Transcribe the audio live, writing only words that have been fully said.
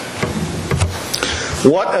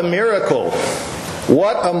What a miracle!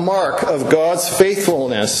 What a mark of God's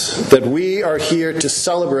faithfulness that we are here to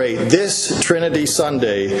celebrate this Trinity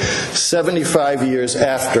Sunday, 75 years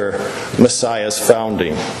after Messiah's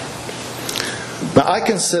founding. Now, I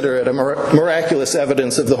consider it a miraculous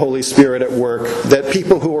evidence of the Holy Spirit at work that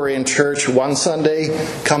people who are in church one Sunday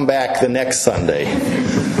come back the next Sunday.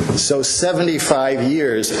 So 75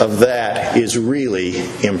 years of that is really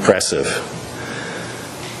impressive.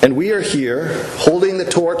 And we are here holding the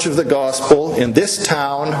torch of the gospel in this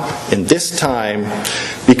town, in this time,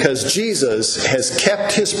 because Jesus has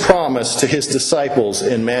kept his promise to his disciples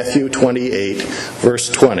in Matthew 28, verse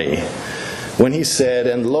 20, when he said,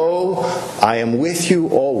 "And lo, I am with you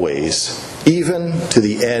always, even to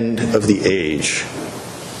the end of the age."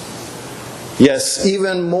 Yes,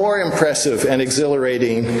 even more impressive and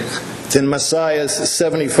exhilarating than Messiah's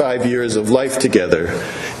 75 years of life together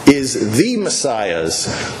is the Messiah's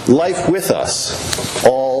life with us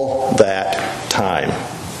all that time.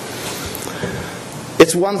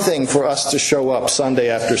 It's one thing for us to show up Sunday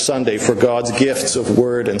after Sunday for God's gifts of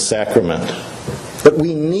word and sacrament. But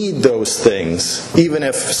we need those things, even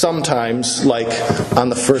if sometimes, like on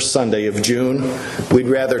the first Sunday of June, we'd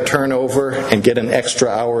rather turn over and get an extra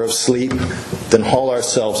hour of sleep than haul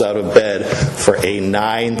ourselves out of bed for a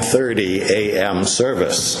 9:30 a.m.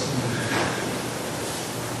 service.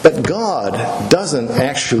 But God doesn't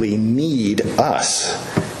actually need us,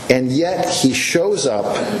 and yet he shows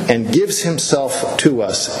up and gives himself to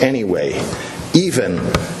us anyway, even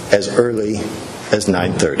as early as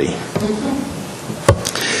 9:30.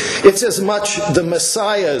 It's as much the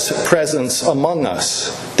Messiah's presence among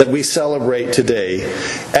us that we celebrate today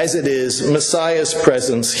as it is Messiah's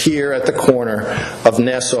presence here at the corner of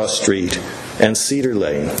Nassau Street and Cedar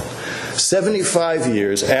Lane. 75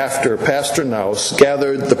 years after Pastor Naus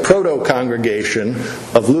gathered the proto-congregation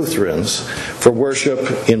of Lutherans for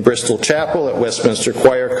worship in Bristol Chapel at Westminster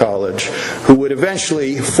Choir College, who would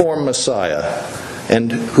eventually form Messiah,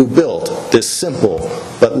 and who built this simple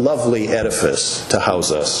but lovely edifice to house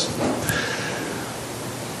us.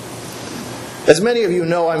 As many of you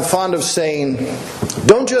know, I'm fond of saying,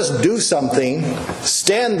 don't just do something,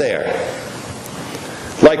 stand there.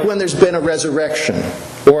 Like when there's been a resurrection,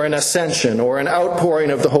 or an ascension, or an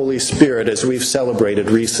outpouring of the Holy Spirit, as we've celebrated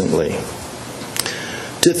recently.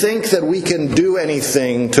 To think that we can do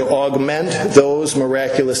anything to augment those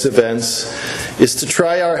miraculous events is to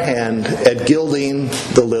try our hand at gilding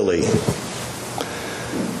the lily.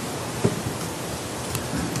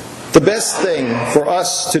 The best thing for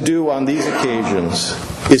us to do on these occasions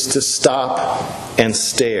is to stop and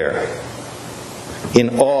stare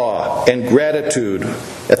in awe and gratitude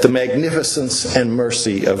at the magnificence and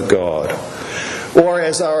mercy of God. Or,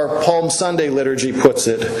 as our Palm Sunday liturgy puts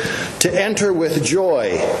it, to enter with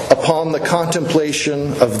joy upon the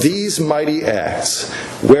contemplation of these mighty acts,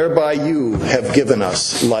 whereby you have given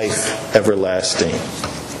us life everlasting.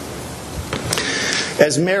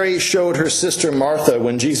 As Mary showed her sister Martha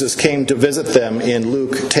when Jesus came to visit them in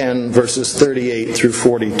Luke 10, verses 38 through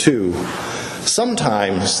 42,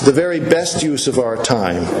 sometimes the very best use of our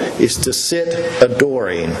time is to sit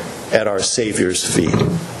adoring at our Savior's feet.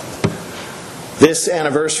 This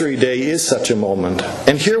anniversary day is such a moment,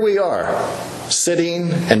 and here we are,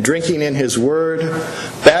 sitting and drinking in his word,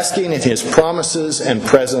 basking in his promises and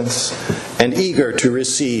presence, and eager to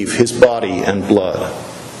receive his body and blood.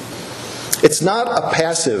 It's not a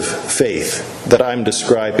passive faith that I'm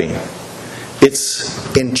describing.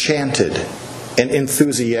 It's enchanted and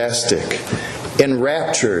enthusiastic,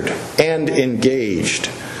 enraptured and engaged.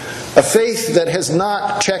 A faith that has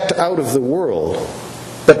not checked out of the world,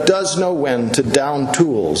 but does know when to down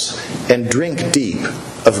tools and drink deep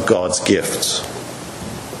of God's gifts.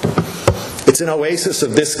 It's an oasis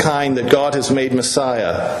of this kind that God has made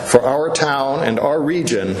Messiah for our town and our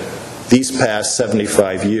region these past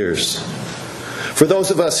 75 years. For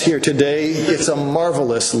those of us here today, it's a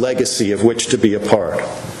marvelous legacy of which to be a part.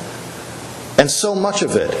 And so much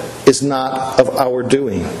of it is not of our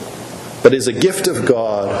doing, but is a gift of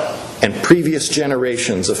God and previous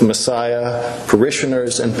generations of Messiah,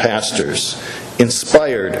 parishioners, and pastors,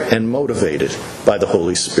 inspired and motivated by the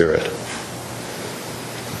Holy Spirit.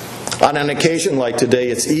 On an occasion like today,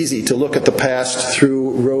 it's easy to look at the past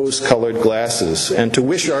through rose-colored glasses and to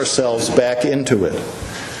wish ourselves back into it,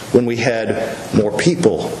 when we had more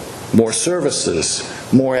people, more services,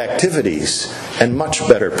 more activities, and much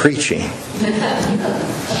better preaching.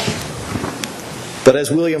 But as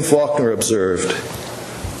William Faulkner observed,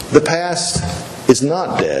 the past is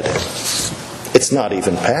not dead. It's not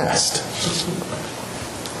even past.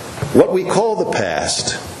 What we call the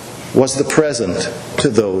past was the present to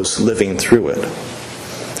those living through it.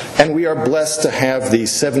 And we are blessed to have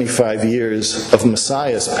these 75 years of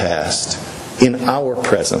Messiah's past in our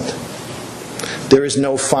present. There is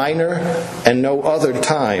no finer and no other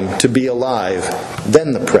time to be alive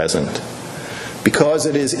than the present, because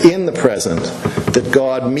it is in the present that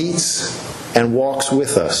God meets and walks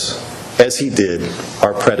with us, as he did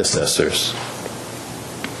our predecessors.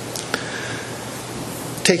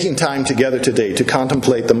 Taking time together today to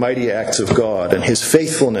contemplate the mighty acts of God and his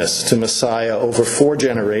faithfulness to Messiah over 4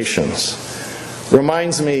 generations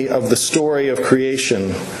reminds me of the story of creation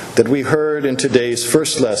that we heard in today's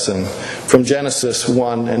first lesson from Genesis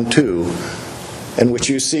 1 and 2, and which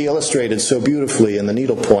you see illustrated so beautifully in the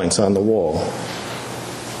needlepoints on the wall.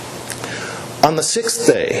 On the 6th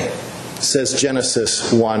day, says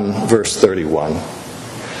Genesis 1, verse 31,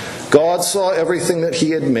 God saw everything that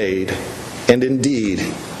he had made, and indeed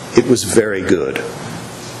it was very good.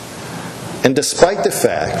 And despite the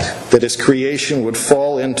fact that his creation would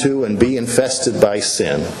fall into and be infested by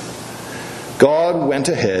sin, God went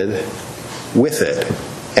ahead with it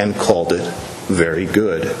and called it very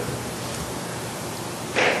good.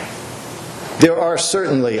 There are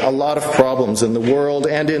certainly a lot of problems in the world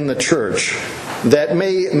and in the church that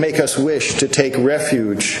may make us wish to take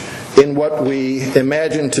refuge in what we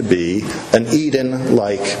imagine to be an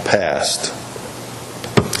Eden-like past.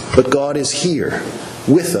 But God is here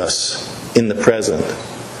with us in the present.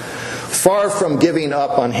 Far from giving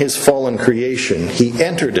up on his fallen creation, he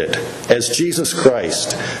entered it as Jesus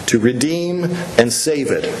Christ to redeem and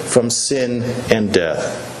save it from sin and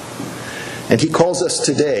death. And he calls us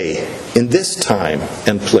today, in this time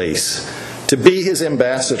and place, to be his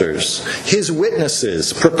ambassadors, his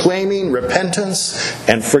witnesses, proclaiming repentance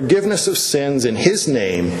and forgiveness of sins in his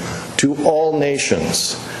name to all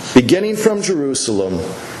nations, beginning from Jerusalem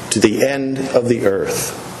to the end of the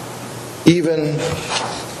earth, even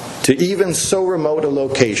so remote a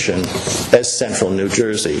location as central New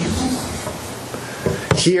Jersey.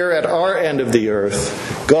 Here at our end of the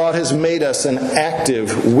earth, God has made us an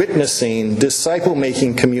active, witnessing,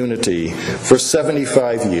 disciple-making community for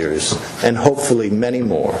 75 years, and hopefully many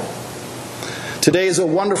more. Today is a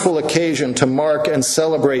wonderful occasion to mark and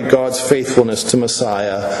celebrate God's faithfulness to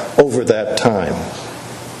Messiah over that time.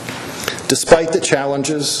 Despite the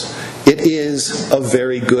challenges, it is a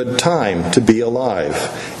very good time to be alive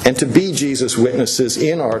and to be Jesus' witnesses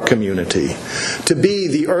in our community, to be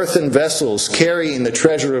the earthen vessels carrying the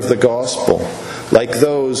treasure of the gospel, like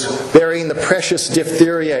those bearing the precious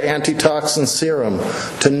diphtheria antitoxin serum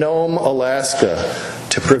to Nome, Alaska,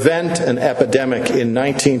 to prevent an epidemic in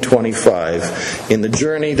 1925 in the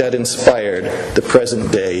journey that inspired the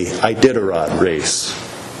present-day Iditarod race.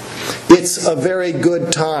 It's a very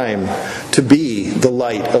good time to be the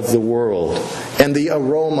light of the world and the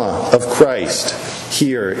aroma of Christ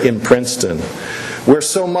here in Princeton, where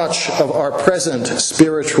so much of our present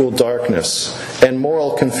spiritual darkness and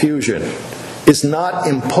moral confusion is not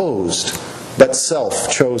imposed but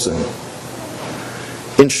self-chosen.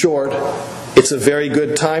 In short, it's a very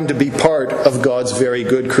good time to be part of God's very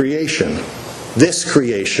good creation. This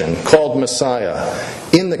creation, called Messiah,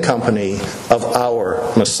 in the company of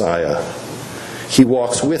our Messiah. He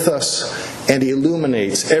walks with us and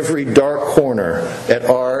illuminates every dark corner at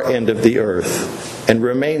our end of the earth and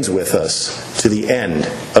remains with us to the end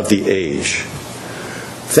of the age.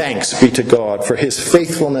 Thanks be to God for his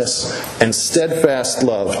faithfulness and steadfast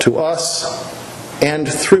love to us and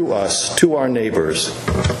through us to our neighbors,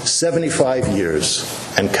 75 years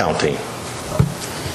and counting.